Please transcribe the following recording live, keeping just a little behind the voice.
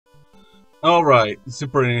Alright,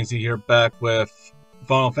 Super Nancy here, back with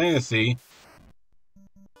Final Fantasy.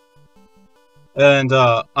 And,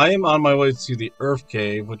 I am on my way to the Earth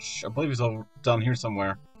Cave, which I believe is over down here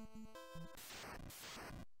somewhere.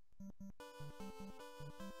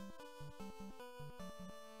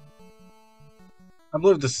 I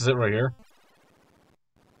believe this is it right here.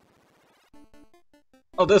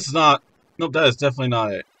 Oh, this is not... Nope, that is definitely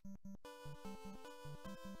not it.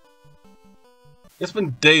 It's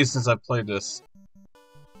been days since I played this.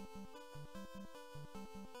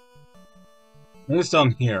 Maybe it's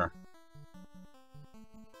down here.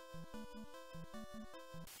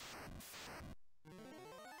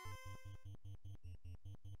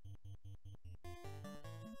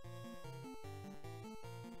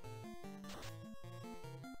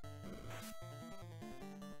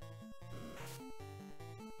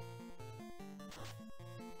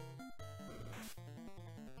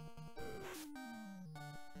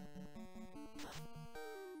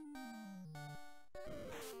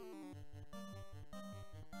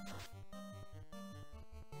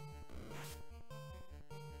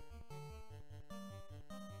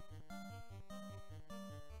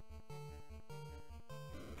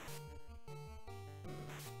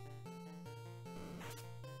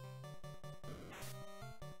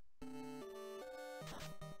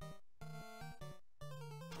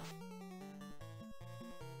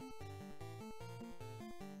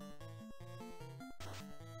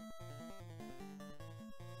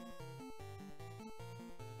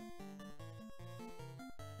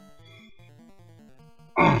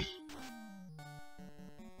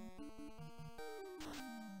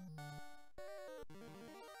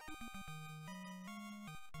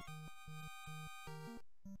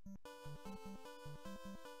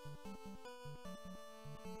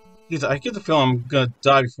 Jeez, I get the feeling I'm gonna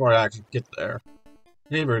die before I actually get there.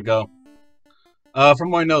 Here we go. From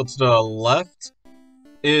my notes, to the left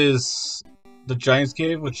is the Giant's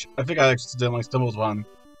Cave, which I think I accidentally stumbled on.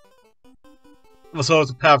 So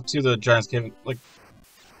it's a path to the Giant's Cave, like...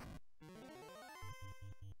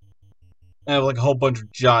 I have like a whole bunch of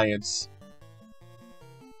giants.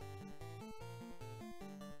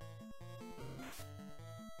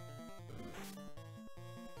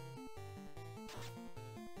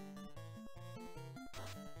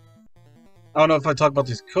 I don't know if I talk about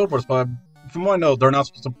these cobras, but from what I know, they're not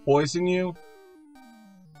supposed to poison you.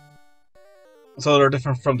 So they're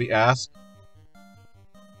different from the asp.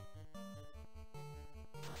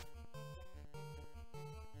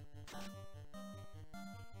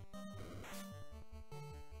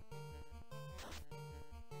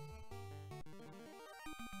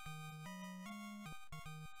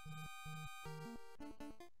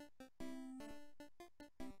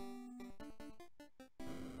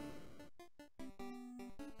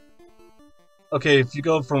 Okay, if you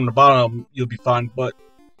go from the bottom, you'll be fine, but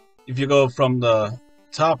if you go from the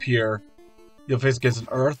top here, you'll face against an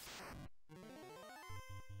earth.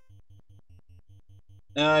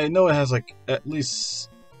 And I know it has like at least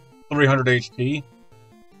 300 HP.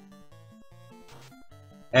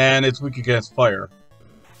 And it's weak against fire.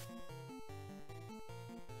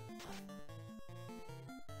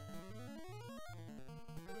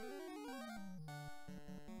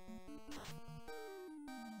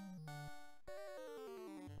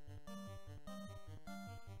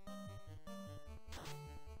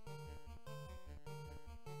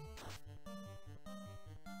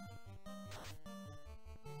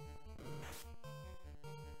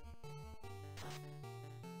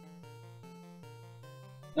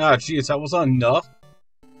 Ah, jeez, that was not enough.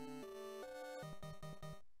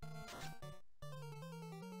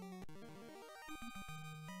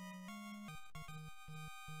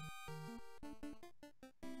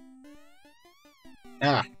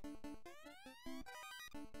 Ah.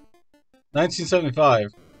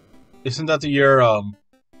 1975. Isn't that the year, what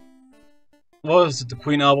was it, the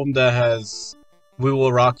Queen album that has We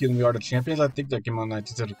Will Rock You and We Are the Champions? I think that came out in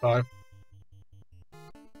 1975.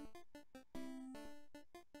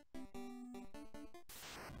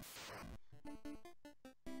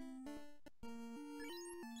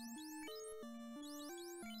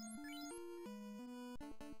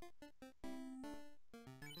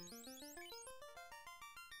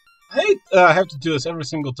 I hate I have to do this every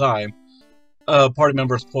single time party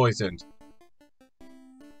member's poisoned.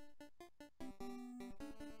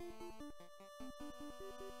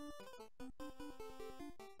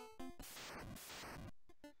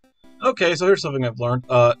 Okay, so here's something I've learned.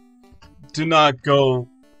 Do not go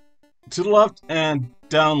to the left and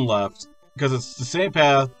down left, because it's the same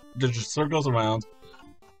path, that just circles around.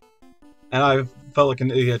 And I felt like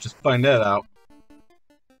an idiot just finding that out.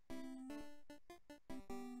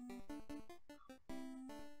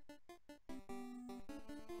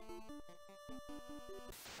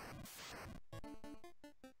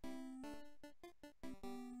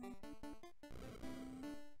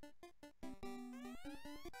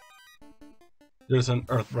 There's an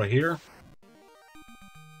Earth right here.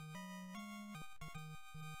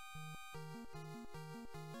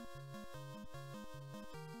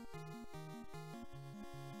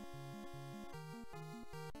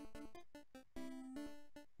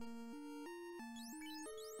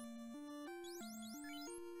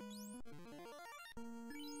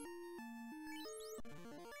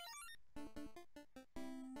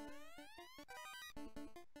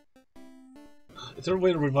 Is there a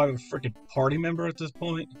way to revive a freaking party member at this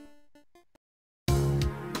point?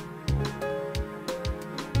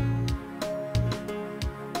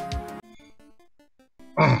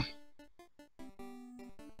 I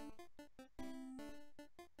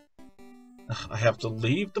have to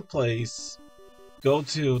leave the place, go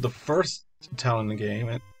to the first town in the game,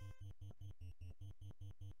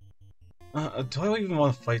 and do I even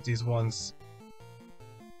want to fight these ones?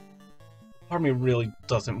 Part of me really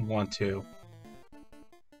doesn't want to.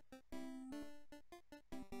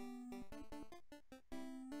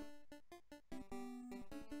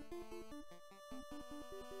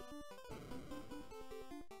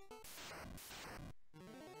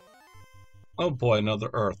 Oh boy,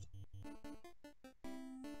 another Earth.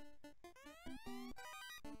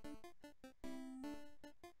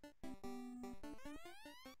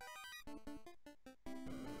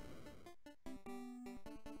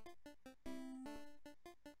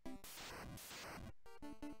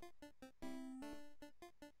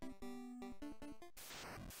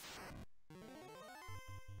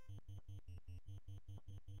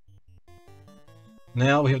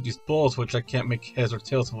 Now we have these balls which I can't make heads or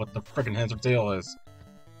tails of what the frickin' heads or tail is.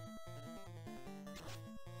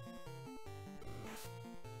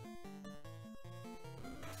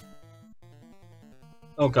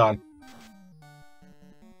 Oh god.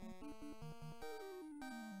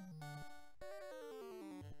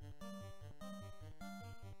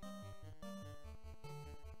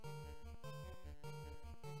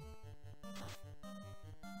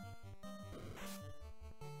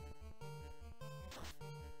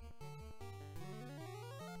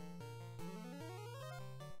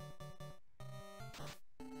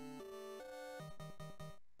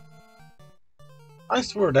 I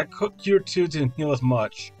swear, that Cure 2 didn't heal us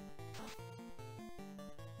much.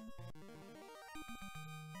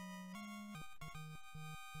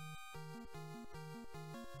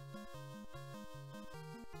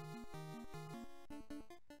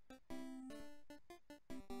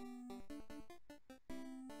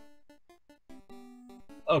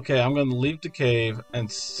 Okay, I'm gonna leave the cave and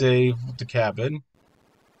save the cabin.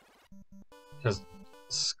 Because,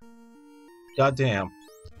 goddamn.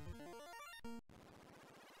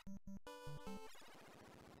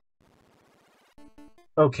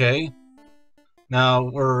 Okay, now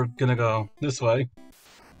we're gonna go this way.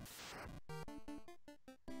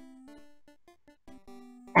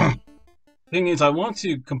 Thing is, I want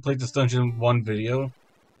to complete this dungeon in one video.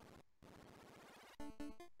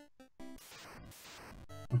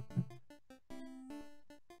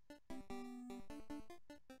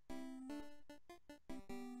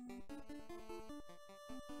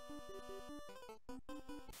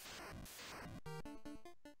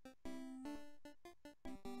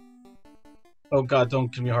 Oh god, don't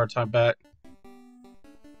give me a hard time back.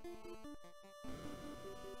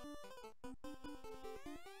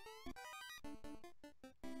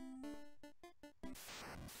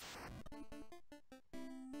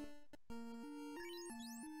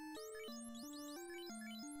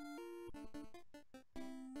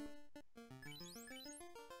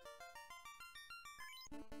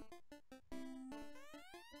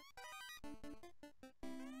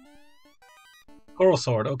 Coral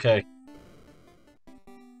Sword, okay.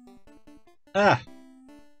 Ah!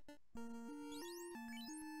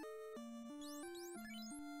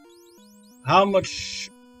 How much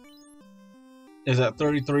is that?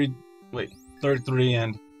 33? Wait, 33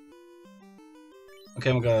 and...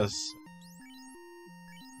 Okay, my guys.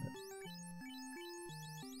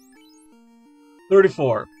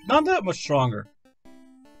 34. Not that much stronger.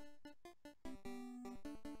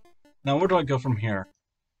 Now, where do I go from here?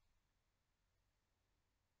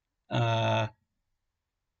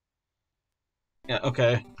 Yeah,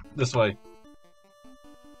 okay. This way.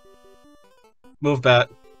 Move, bat.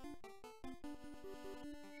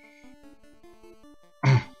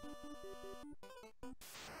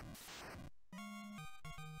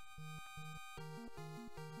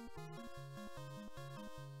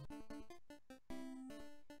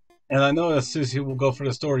 And I know as soon as you will go for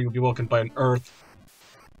the story, you'll be woken by an Earth.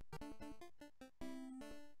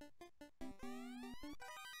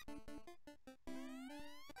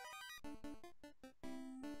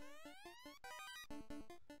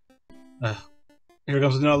 Here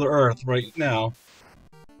comes another Earth right now.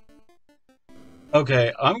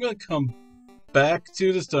 Okay, I'm gonna come back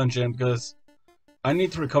to this dungeon because I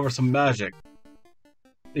need to recover some magic.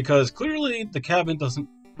 Because clearly the cabin doesn't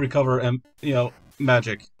recover,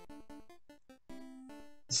 magic.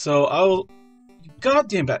 So I'll...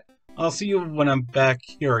 Goddamn it! I'll see you when I'm back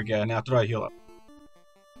here again after I heal up.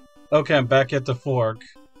 Okay, I'm back at the fork.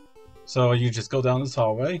 So you just go down this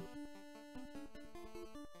hallway.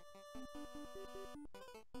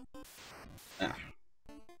 Ah.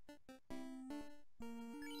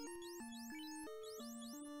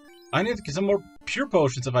 I need to get some more pure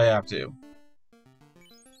potions if I have to.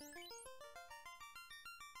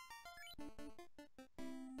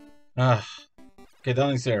 Ah. Okay,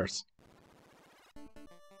 down these stairs.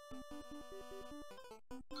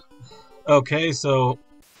 Okay, so...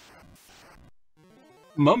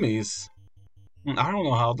 Mummies? I don't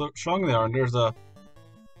know how strong they are, and there's a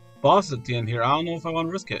boss at the end here. I don't know if I want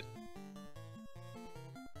to risk it.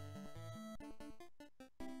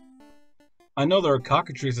 I know there are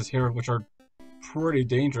cockatrices here, which are pretty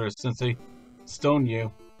dangerous since they stone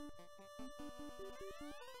you.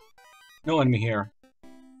 No enemy here.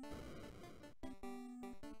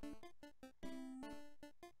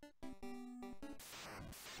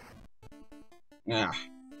 Yeah.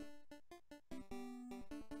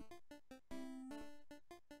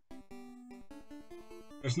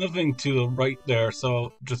 There's nothing to the right there,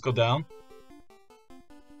 so just go down.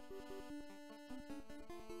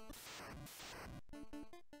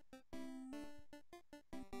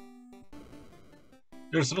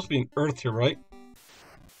 There's supposed to be an earth here, right?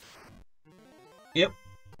 Yep.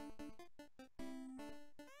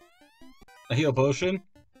 A heal potion.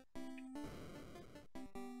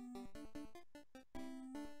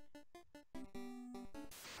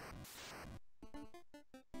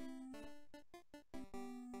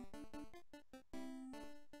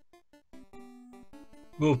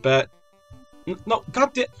 Move, bat. No,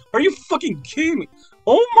 goddamn! Are you fucking kidding me?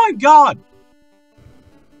 Oh my god!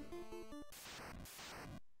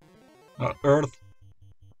 Earth.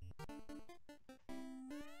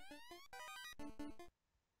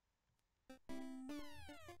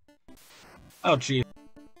 Oh, gee.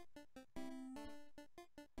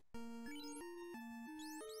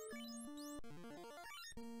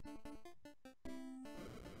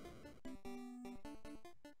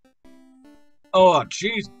 Oh,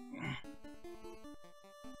 jeez.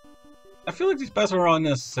 I feel like these bats are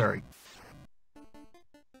unnecessary.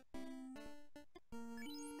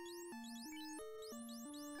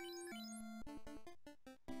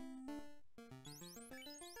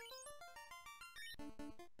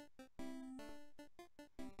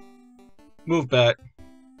 Move, bat.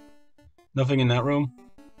 Nothing in that room.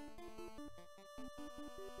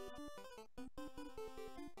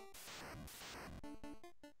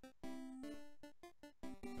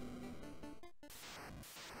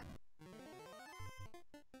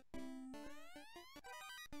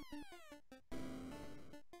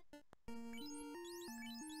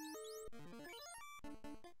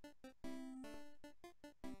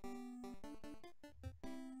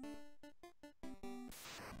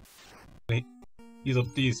 Use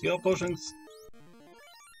up these heal potions.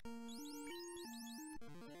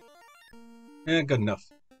 Good enough.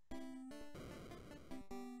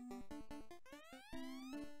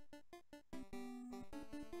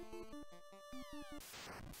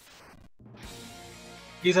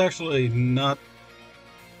 He's actually not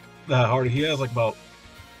that hard. He has like about...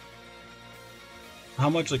 How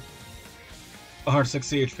much? Like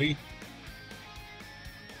 160 HP?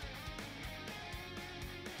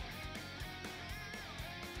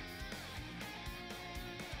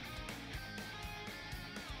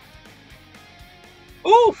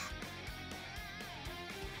 Oof!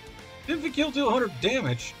 Didn't think he'll do 100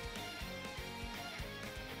 damage.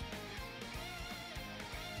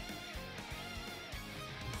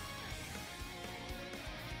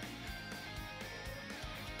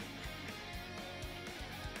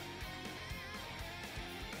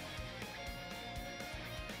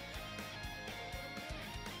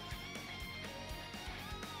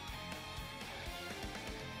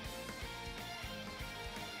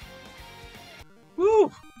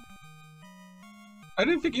 Woo! I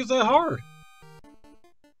didn't think he was that hard.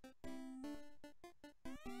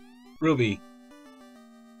 Ruby.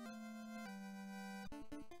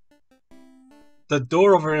 The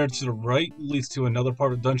door over there to the right leads to another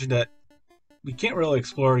part of the dungeon that we can't really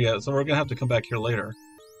explore yet, so we're gonna have to come back here later.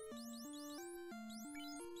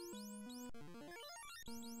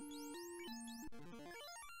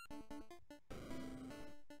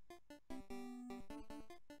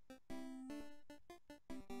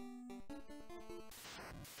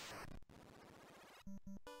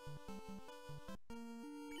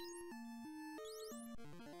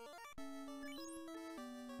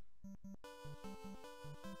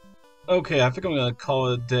 Okay, I think I'm gonna call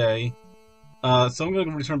it a day. So I'm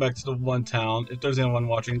gonna return back to the one town. If there's anyone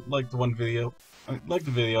watching, like the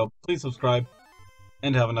video, please subscribe,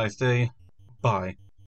 and have a nice day. Bye.